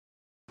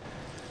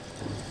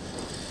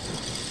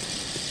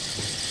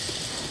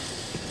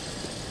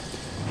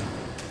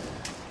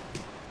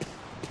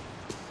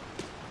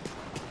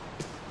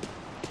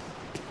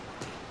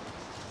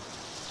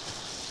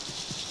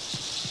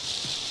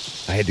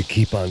had to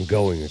keep on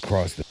going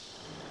across the...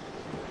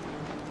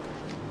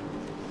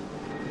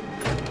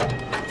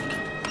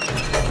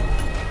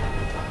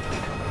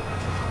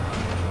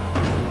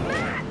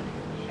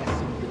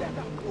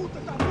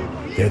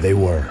 There they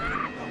were.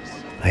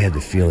 I had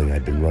the feeling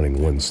I'd been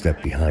running one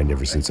step behind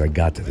ever since I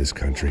got to this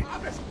country.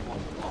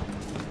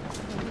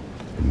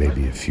 And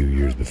maybe a few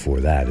years before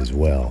that as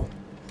well.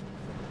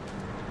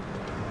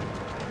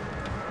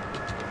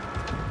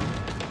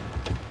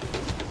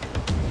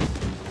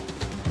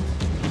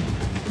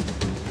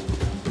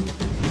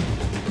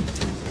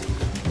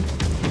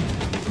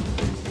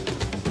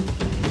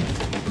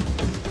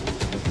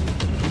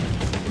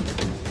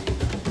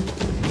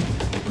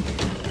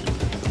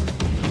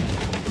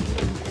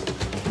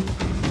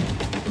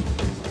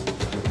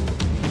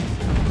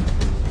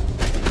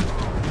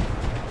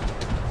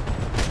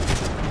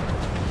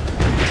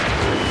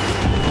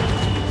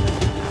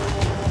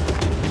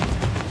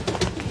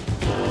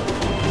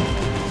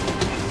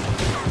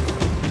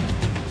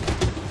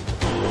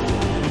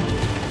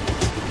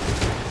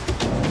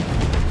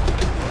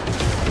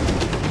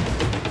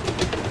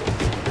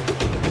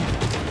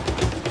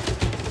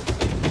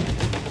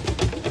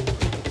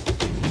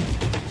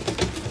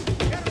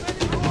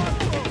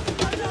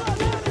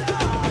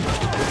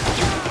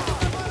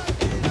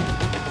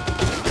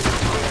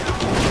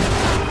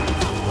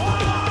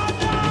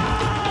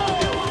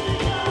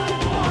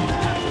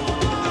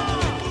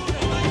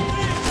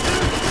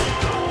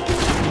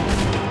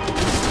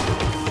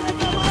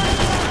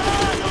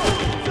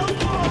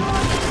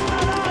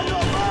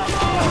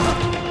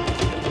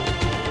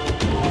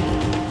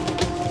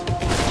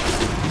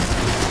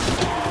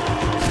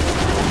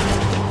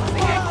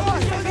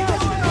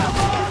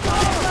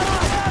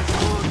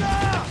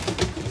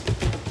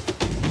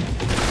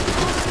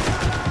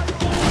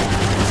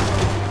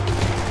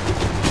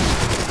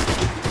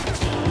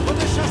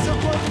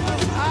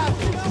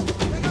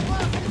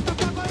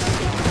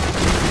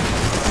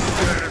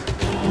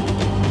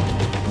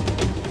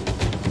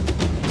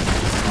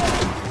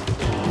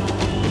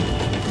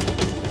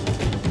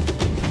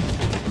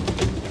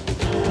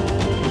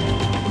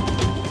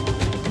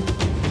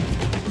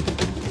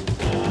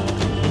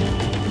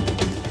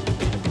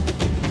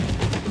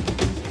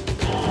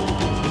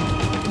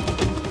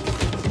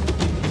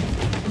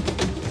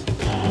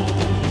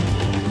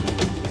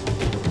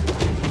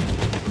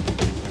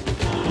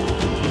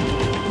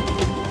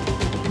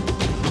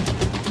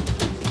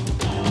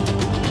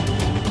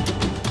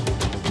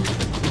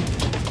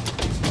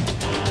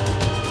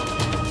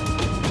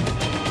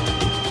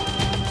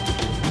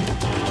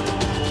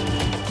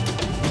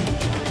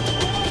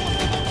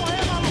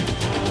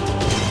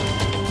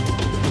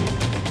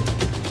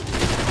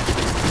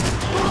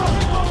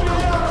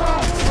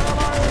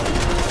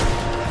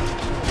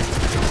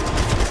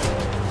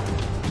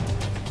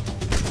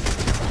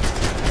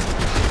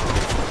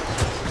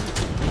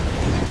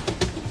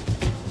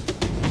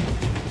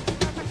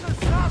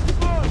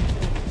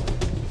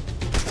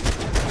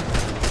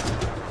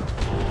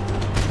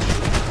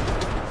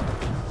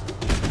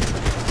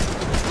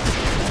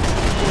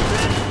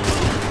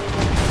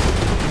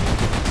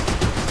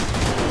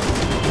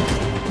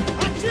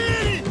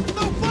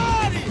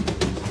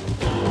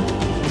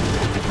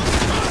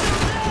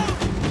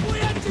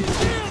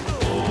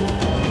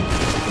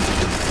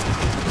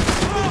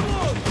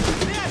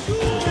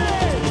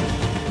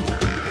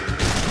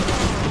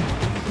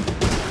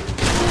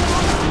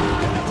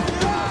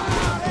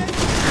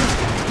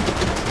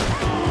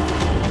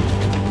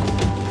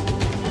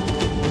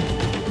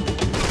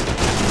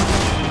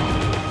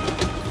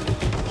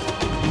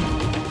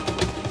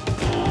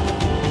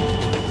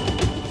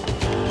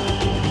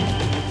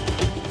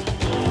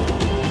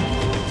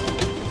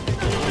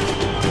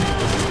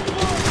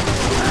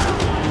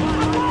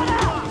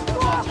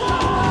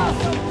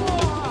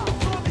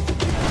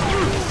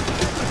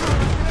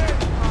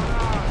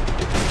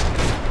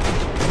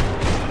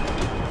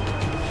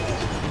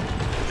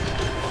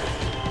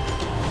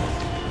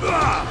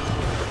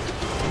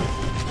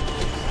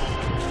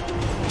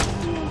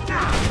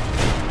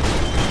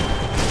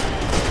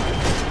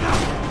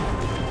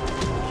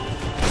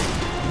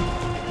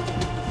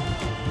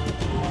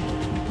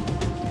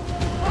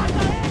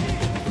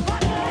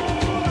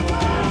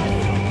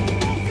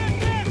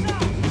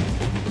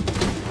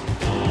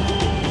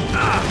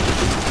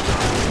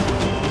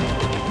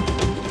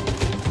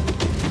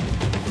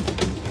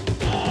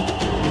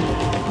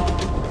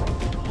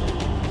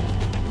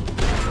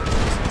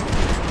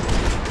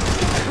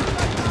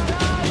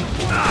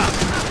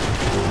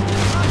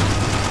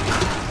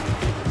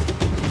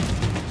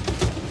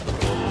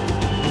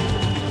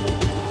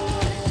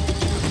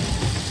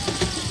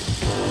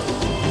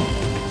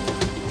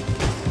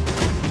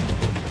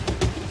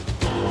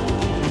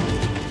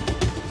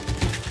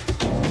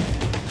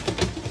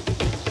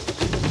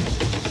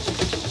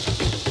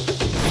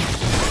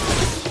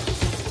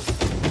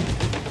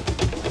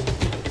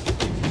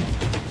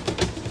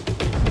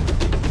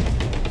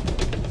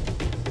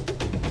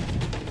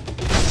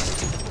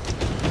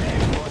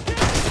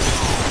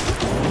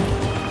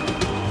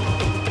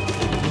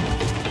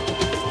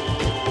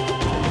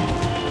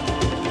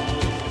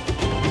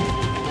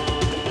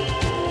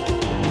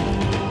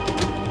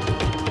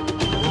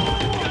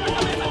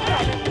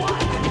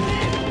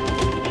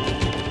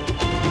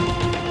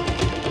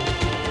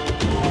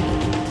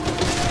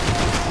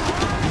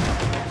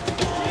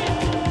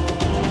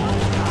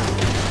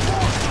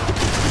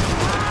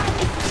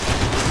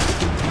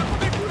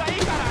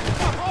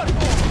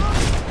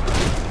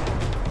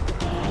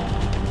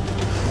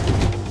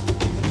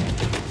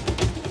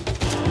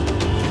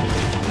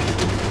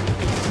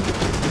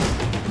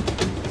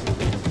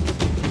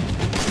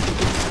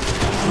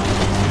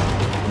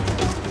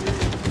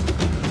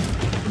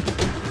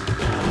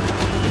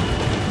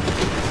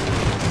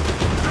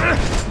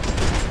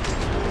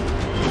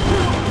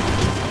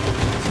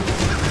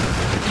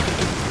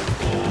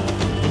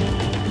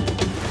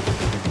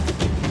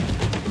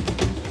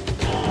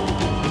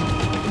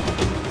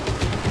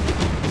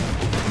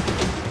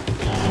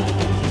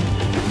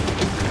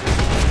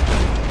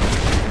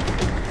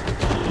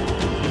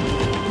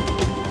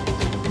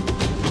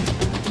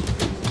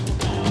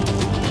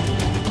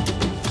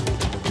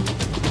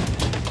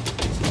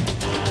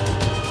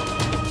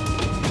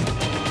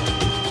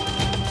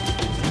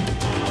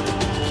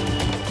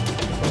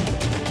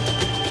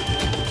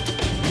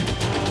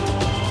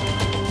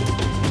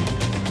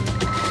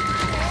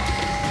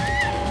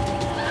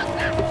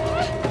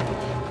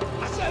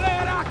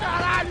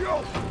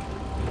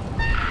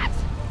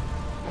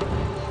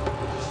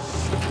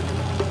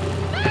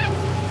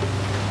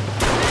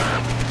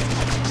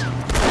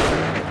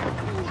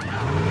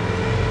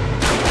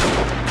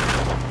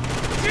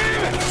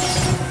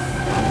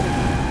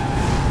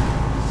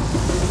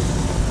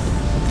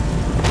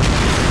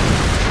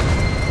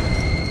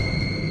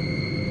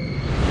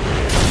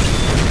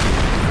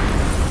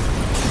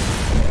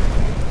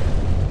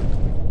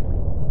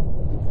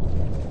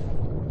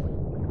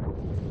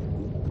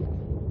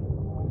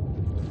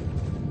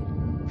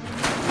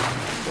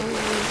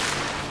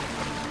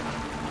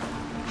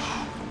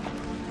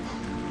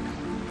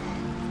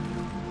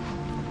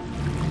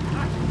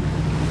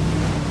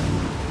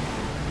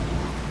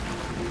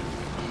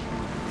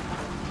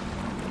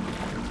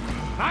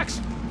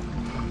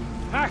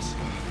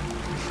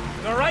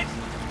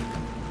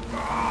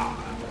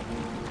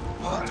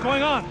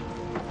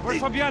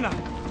 Fabiana?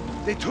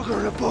 They took her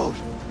in a boat.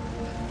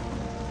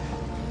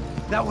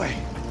 That way.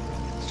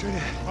 Straight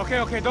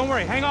ahead. Okay, don't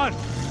worry. Hang on.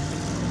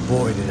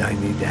 Boy, did I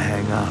need to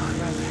hang on.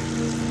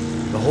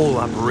 The whole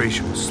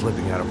operation was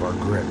slipping out of our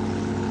grip.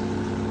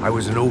 I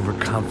was an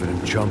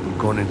overconfident chump who'd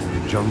gone into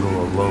the jungle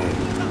alone.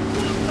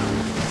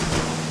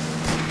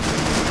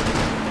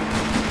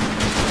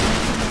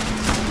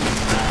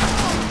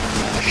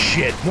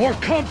 Shit, more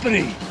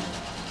company!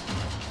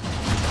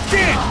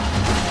 Shit!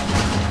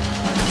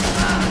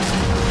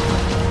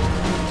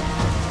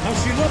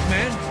 How's she look,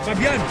 man?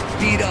 Fabiana?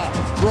 Beat up,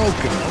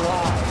 broken,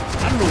 alive.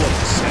 I don't know what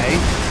to say.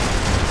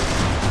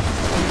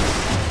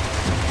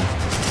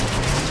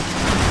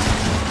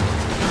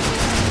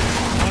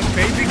 Come on,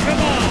 baby,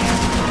 come on!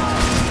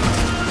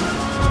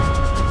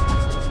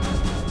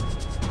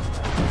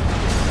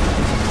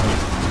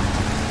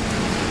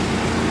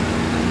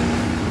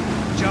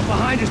 Jump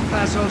behind us,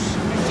 Passos.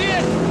 See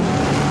it?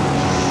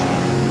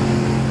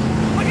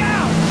 Look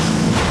out!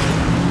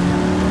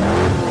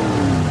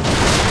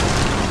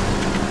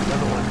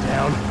 Another one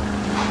down.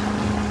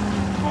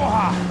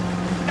 Porra!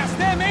 That's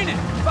them, ain't it?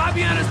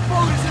 Fabiana's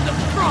boat is in the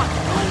front!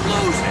 Don't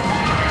lose it!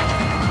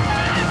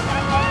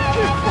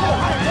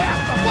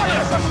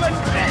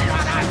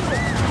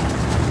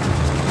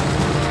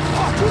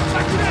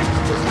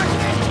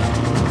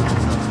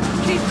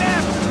 Keep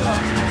after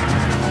them!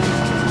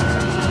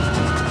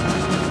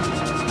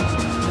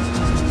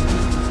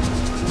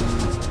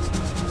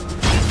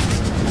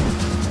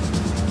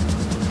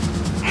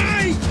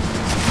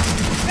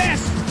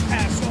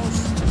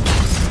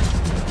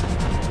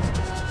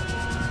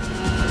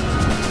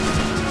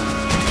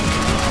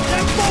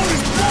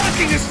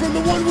 Us from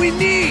the one we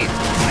need!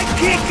 I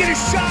can't get a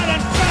shot on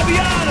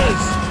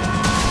Fabiana's!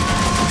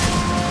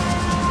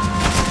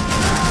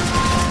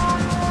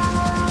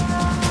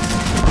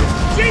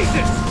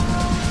 Jesus!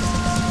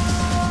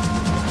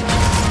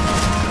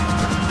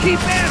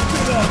 Keep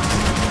after them!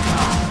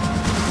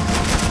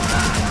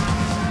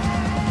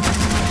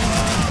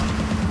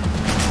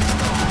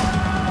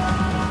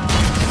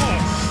 Oh,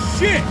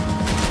 shit!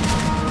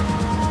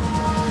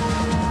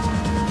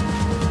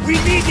 We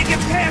need to get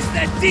past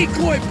that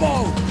decoy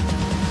boat!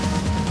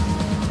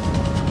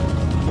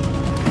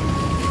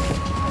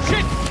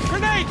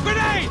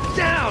 Grenade!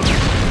 Down!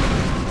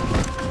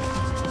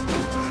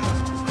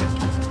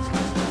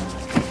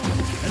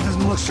 That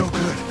doesn't look so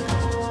good.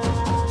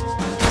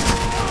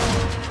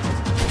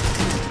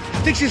 I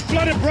think she's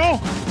flooded, bro. I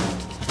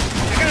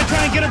gotta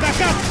try and get her back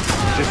up.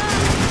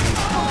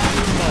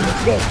 Come on,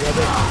 let's go,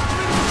 brother.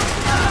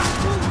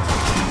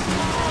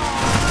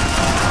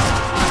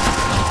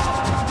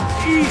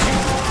 Easy,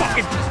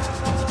 fucking...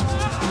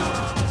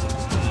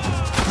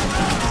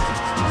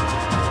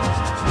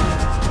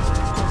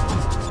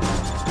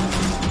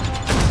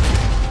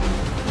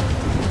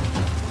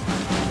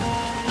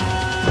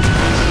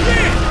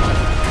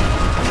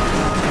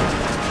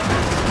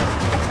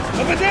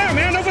 Over there,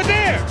 man, over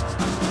there!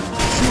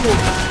 Sure.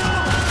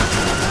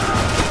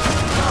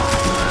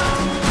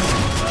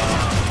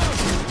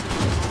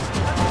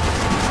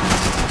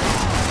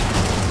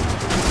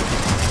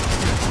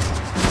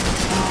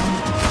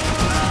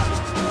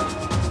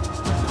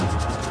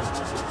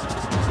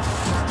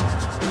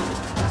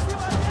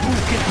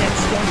 Get that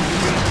stone,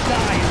 you're gonna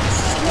die in the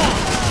swamp!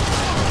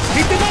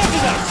 Keep them off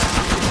of us!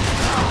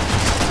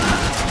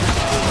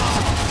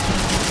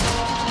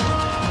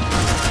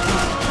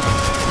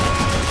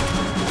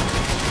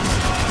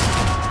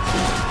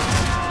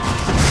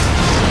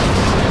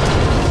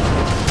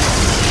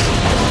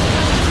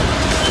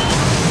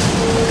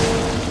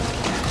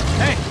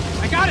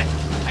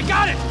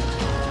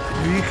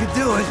 You could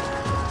do it.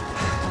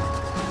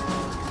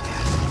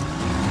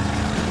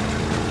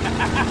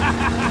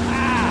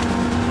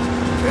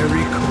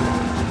 Very cool.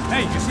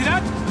 Hey, you see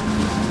that?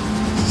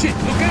 Shit,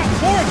 look out,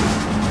 more of them!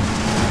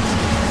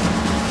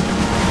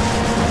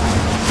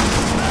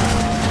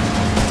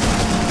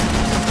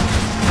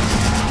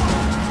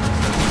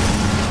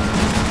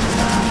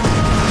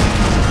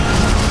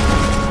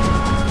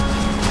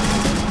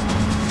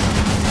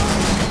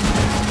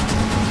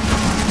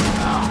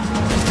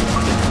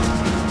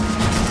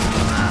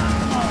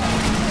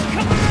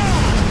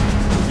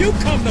 You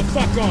come the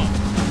fuck on!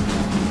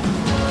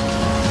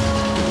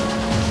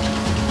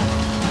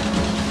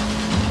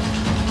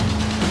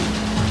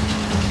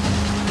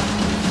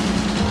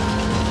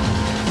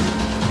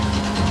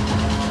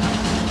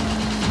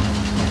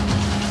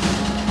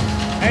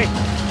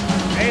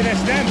 Hey,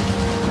 that's them.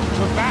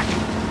 We're back.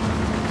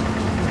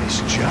 Nice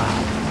job.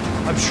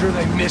 I'm sure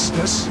they missed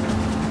us.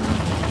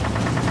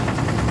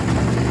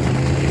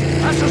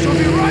 Passos will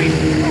be right!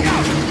 Look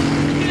out!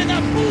 Get in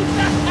that booth!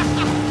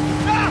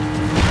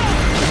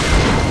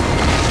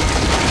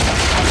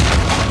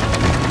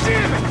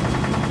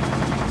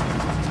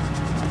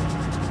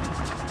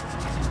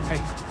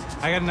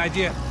 I got an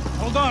idea.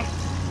 Hold on.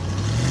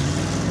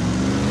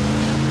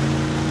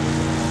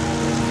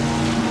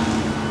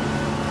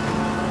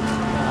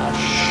 Oh,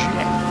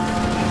 shit.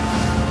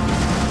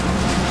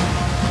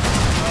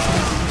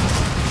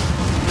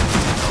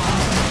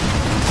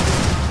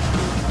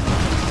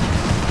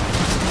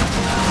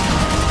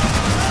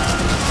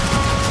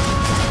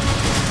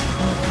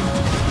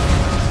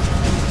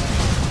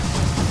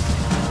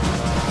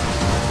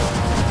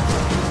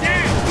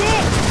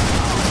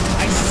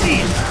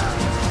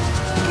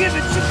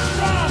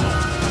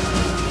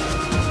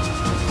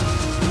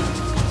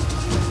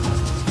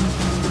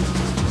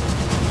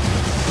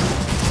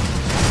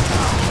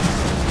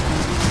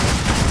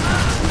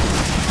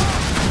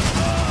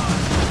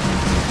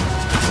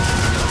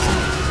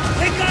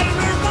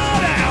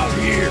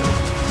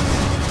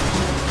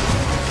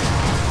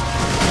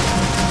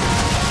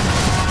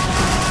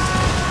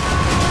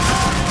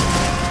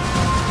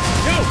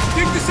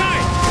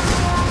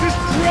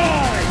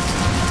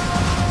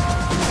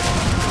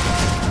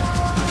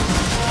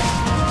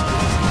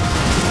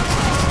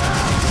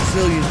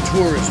 Sicilian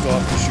tourist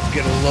office should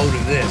get a load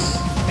of this.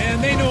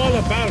 And they know all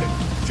about it.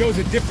 Shows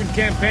a different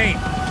campaign.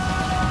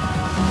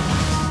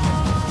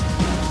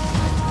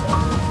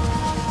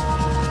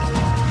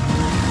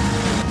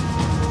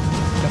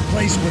 The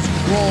place was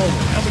crawling.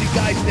 How many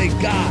guys they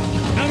got?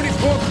 How many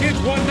poor kids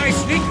want nice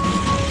sneakers?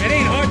 It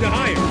ain't hard to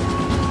hire.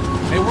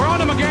 Hey, we're on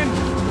him again.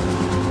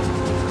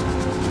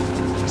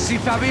 See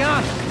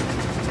Fabian?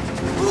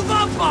 Move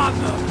up,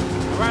 partner.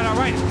 All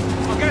right.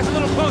 I'll get us a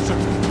little closer.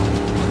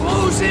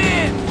 Close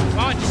in.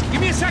 Oh, just give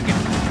me a second.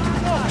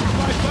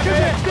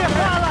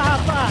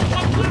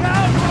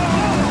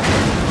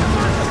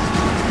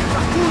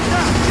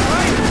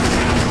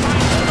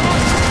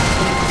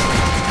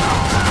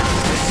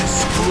 This is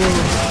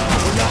screwed.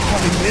 We're not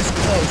coming this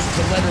close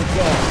to let her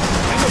go.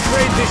 I'm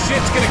afraid this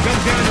shit's gonna come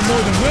down to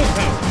more than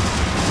willpower.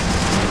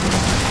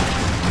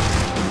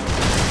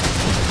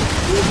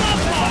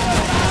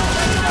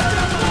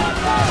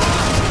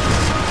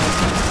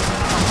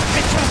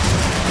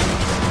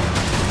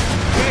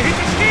 Hit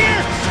the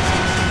gear!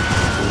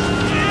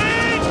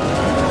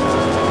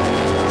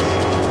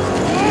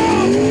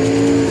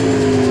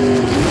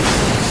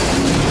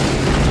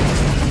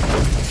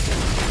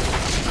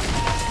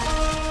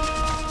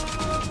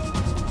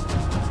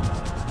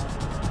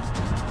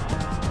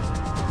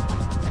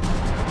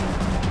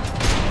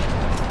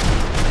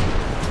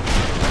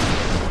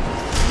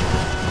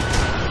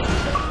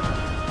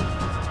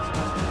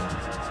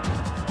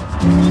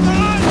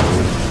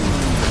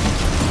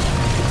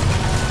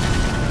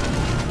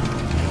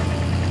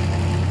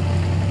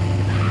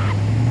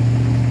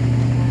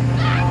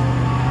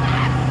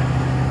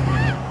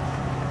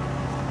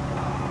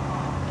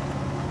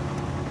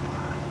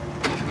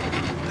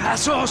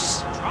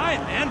 Passos! Try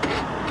it, man.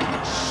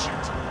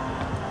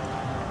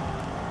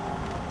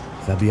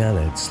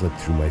 Fabiana had slipped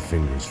through my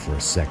fingers for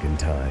a second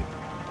time.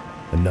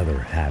 Another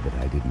habit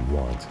I didn't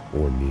want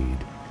or need.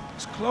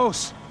 It's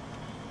close.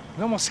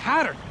 We almost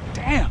had her.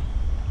 Damn.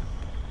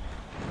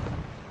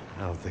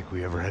 I don't think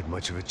we ever had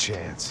much of a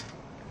chance.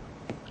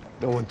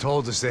 No one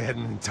told us they had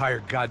an entire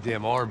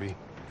goddamn army.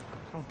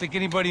 I don't think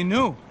anybody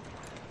knew.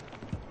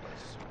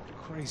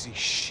 Crazy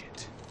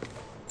shit.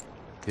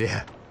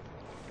 Yeah.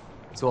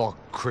 It's all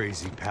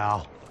crazy,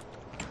 pal.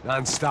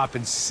 Non-stop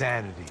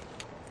insanity.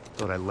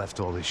 Thought I left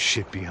all this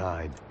shit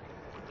behind.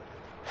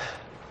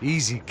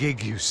 Easy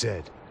gig, you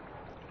said.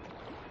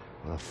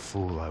 What a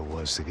fool I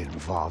was to get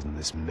involved in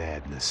this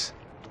madness.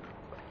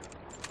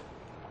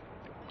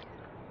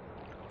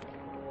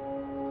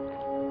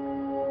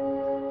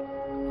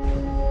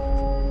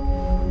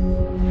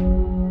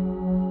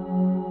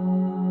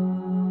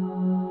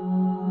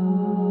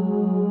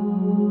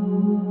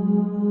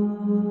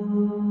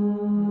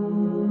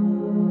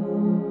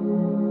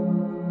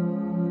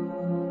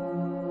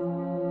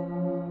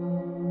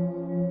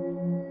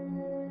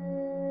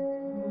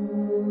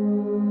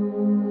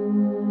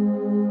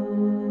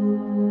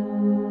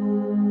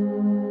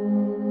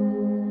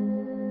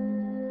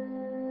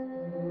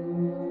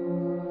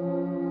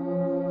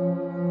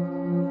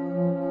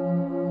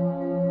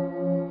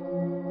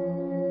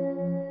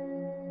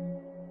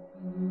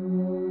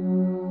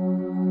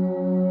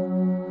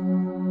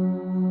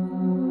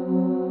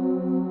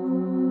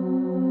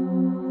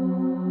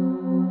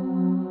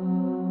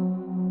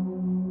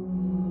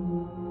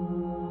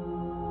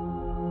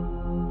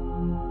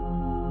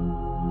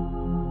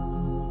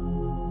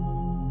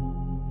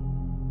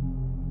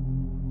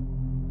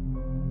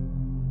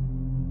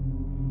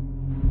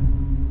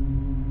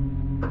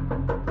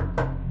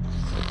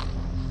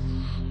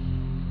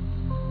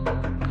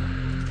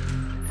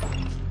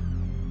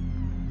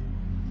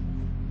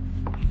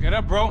 Get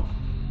up, bro.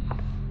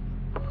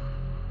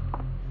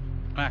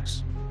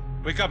 Max.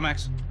 Wake up,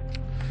 Max.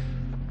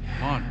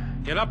 Come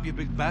on. Get up, you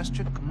big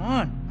bastard. Come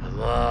on. I'm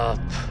up.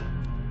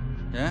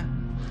 Yeah?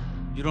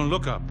 You don't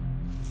look up.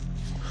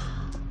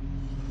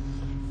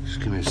 Just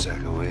give me a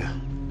second, will you?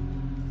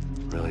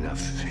 Really not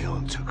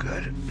feeling too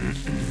good.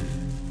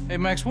 Hey,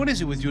 Max, what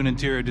is it with you in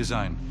interior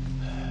design?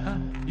 Huh?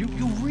 You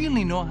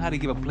really know how to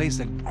give a place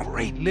a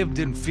great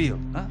lived-in feel,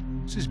 huh?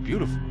 This is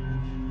beautiful.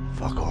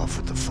 Fuck off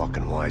with the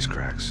fucking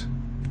wisecracks.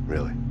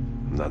 Really,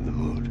 I'm not in the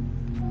mood.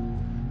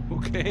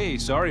 Okay,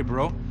 sorry,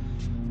 bro.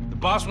 The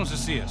boss wants to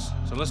see us,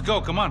 so let's go,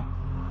 come on.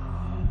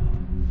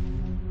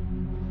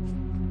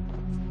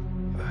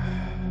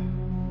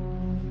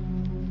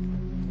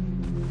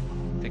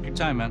 Take your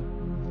time, man.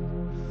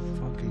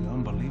 Fucking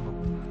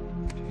unbelievable.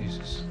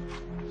 Jesus.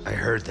 I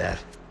heard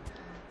that.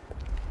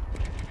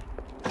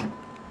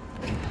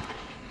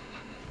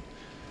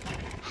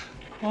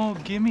 Oh,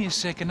 give me a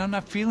second. I'm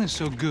not feeling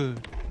so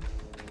good.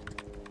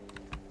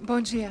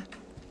 Bom dia.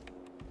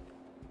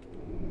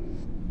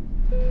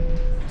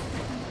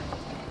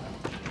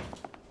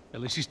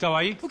 Alice estava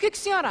aí? O que o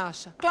senhor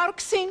acha? Claro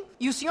que sim.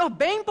 E o senhor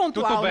bem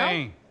pontual, Tudo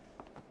bem.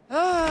 não?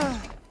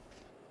 Ah,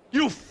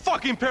 You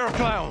fucking pair of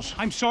clowns!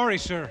 I'm sorry,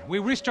 sir. We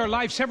risked our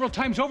lives several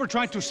times over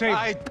trying to save...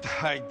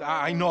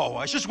 I know.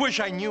 I just wish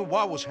I knew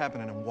what was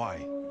happening and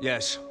why.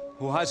 Yes,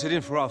 who has it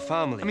in for our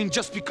family? I mean,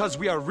 just because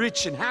we are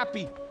rich and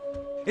happy,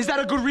 is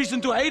that a good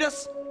reason to hate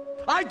us?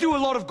 I do a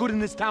lot of good in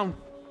this town.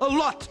 A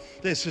lot!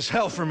 This is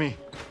hell for me.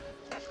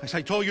 As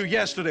I told you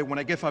yesterday, when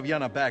I get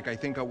Fabiana back, I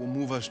think I will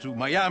move us to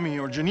Miami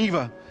or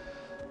Geneva.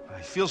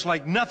 It feels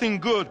like nothing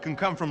good can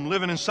come from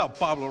living in Sao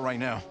Paulo right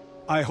now.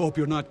 I hope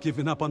you're not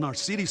giving up on our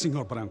city,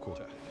 Senor Branco.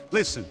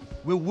 Listen,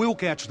 we will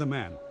catch the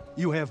man.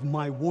 You have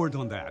my word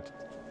on that.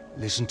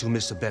 Listen to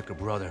Mr. Becker,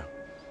 brother.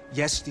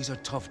 Yes, these are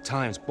tough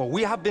times, but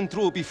we have been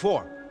through it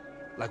before.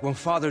 Like when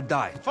Father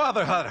died.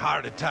 Father had a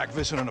heart attack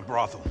visiting a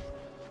brothel.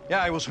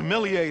 Yeah, it was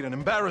humiliating,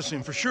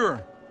 embarrassing, for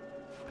sure.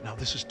 But now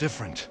this is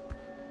different.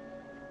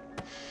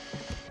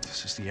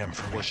 This is the end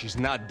for me. Well, she's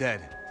not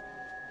dead.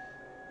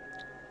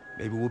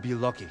 Maybe we'll be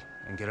lucky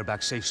and get her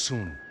back safe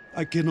soon.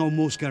 I can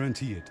almost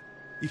guarantee it,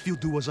 if you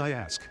do as I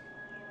ask.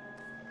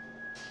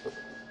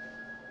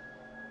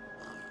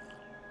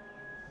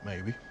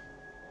 Maybe.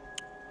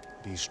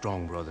 Be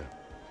strong, brother.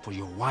 For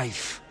your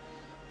wife.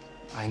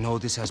 I know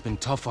this has been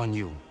tough on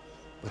you,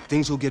 but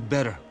things will get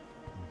better.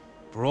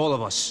 For all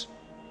of us.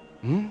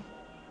 Hmm?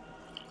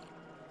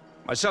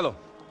 Marcelo,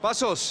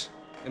 pasos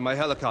in my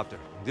helicopter.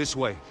 This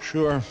way.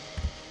 Sure.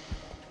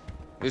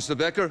 Mr.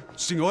 Becker,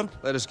 Senhor?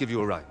 let us give you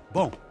a ride.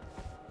 Bom.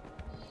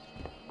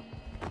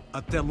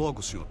 Até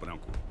logo, Senhor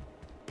Branco.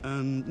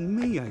 And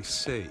may I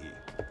say,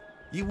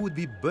 you would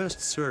be best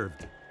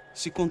served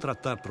se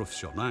contratar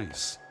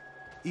profissionais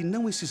e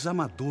não esses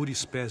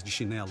amadores pés de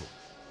chinelo.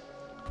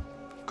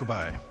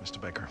 Goodbye, Mr.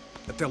 Becker.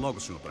 Até logo,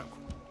 Senhor Branco.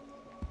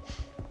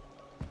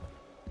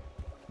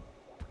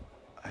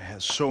 I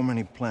had so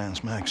many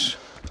plans, Max.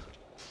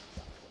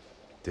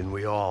 Didn't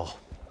we all?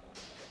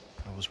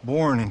 I was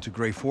born into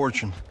great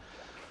fortune.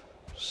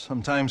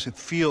 Sometimes it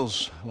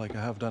feels like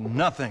I have done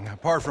nothing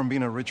apart from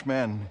being a rich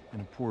man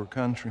in a poor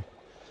country.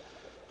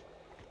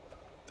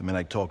 The men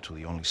I talk to,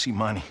 they only see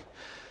money.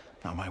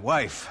 Now my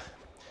wife,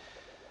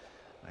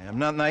 I am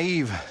not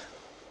naive.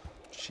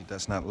 She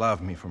does not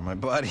love me for my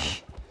body.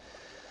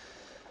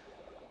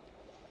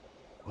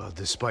 Well,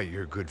 despite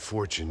your good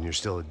fortune, you're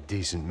still a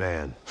decent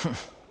man.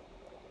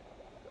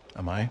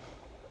 Am I?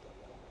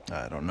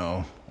 I don't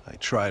know. I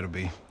try to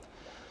be.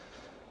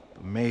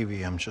 But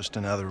maybe I'm just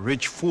another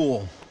rich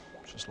fool,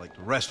 just like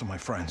the rest of my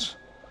friends.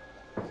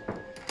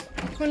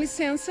 Com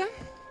licença.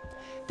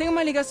 Tem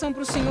uma ligação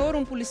para o senhor,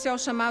 um policial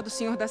chamado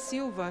Senhor da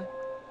Silva.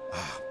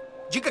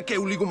 Diga que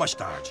eu ligo mais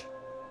tarde.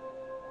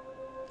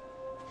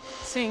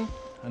 Sim.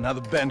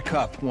 Another bent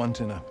cop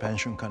wanting a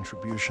pension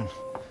contribution.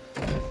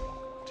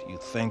 Do you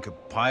think a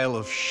pile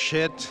of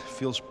shit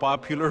feels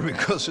popular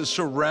because it's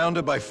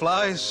surrounded by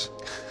flies?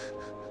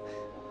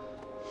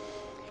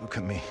 Look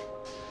at me.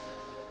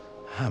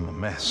 I'm a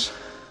mess.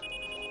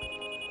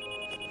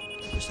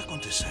 O que está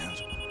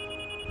acontecendo?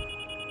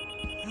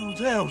 Meu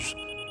Deus!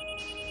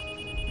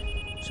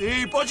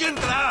 Sim, pode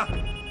entrar!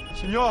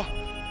 Senhor,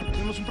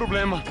 temos um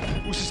problema.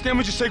 O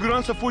sistema de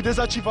segurança foi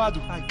desativado.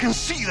 I can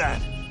see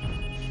that!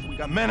 We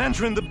got men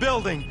entering the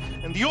building,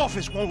 and the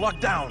office won't lock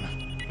down.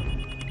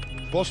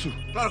 Posso?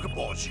 Claro que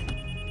pode.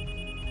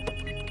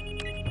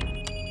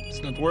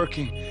 It's not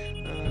working.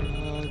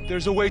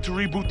 There's a way to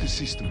reboot the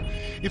system.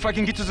 If I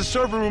can get to the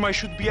server room, I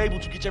should be able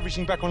to get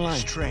everything back online.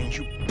 Strange.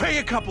 You pay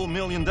a couple $1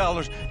 million,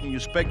 and you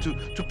expect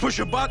to push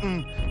a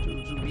button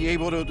to be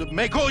able to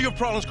make all your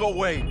problems go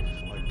away.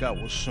 All I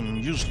got was some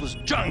useless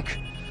junk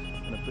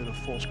and a bit of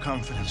false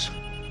confidence.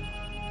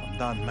 I'm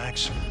done,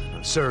 Max.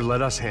 Sir,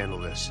 let us handle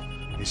this.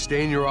 You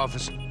stay in your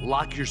office,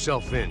 lock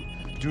yourself in.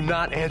 Do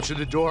not answer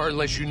the door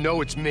unless you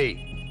know it's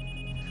me.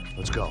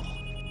 Let's go.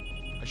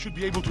 I should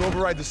be able to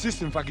override the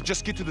system if I could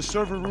just get to the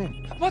server room.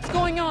 What's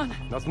going on?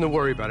 Nothing to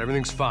worry about.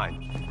 Everything's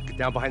fine. Get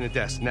down behind the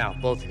desk. Now,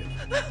 both of you.